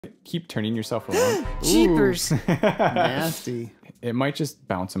Keep turning yourself around. Jeepers. Nasty. It might just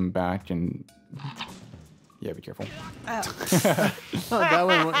bounce him back and... Yeah, be careful. Oh. Oh,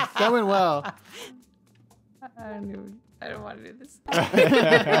 that went well. I don't want to do this.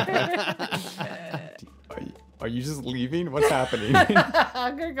 Are you just leaving? What's happening?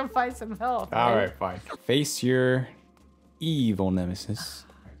 I'm gonna go find some help. All right, fine. Face your evil nemesis.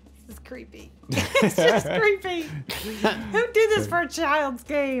 This is creepy. It's just creepy. Who did this for a child's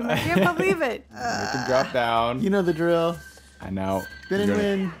game? I can't believe it. Make him drop down. You know the drill. And now... Spin and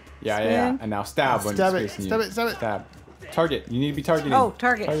win. Yeah. And now stab when Stab he's it. facing Stab you. it. Stab it. Stab. Target. You need to be targeting. Oh,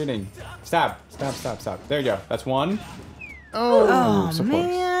 target. Targeting. Stab. There you go. That's one. Oh. So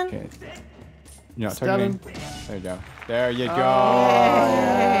man. Close. Okay. You're not Stab targeting. him. There you go. There you go.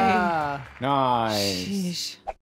 Yeah. Nice. Sheesh.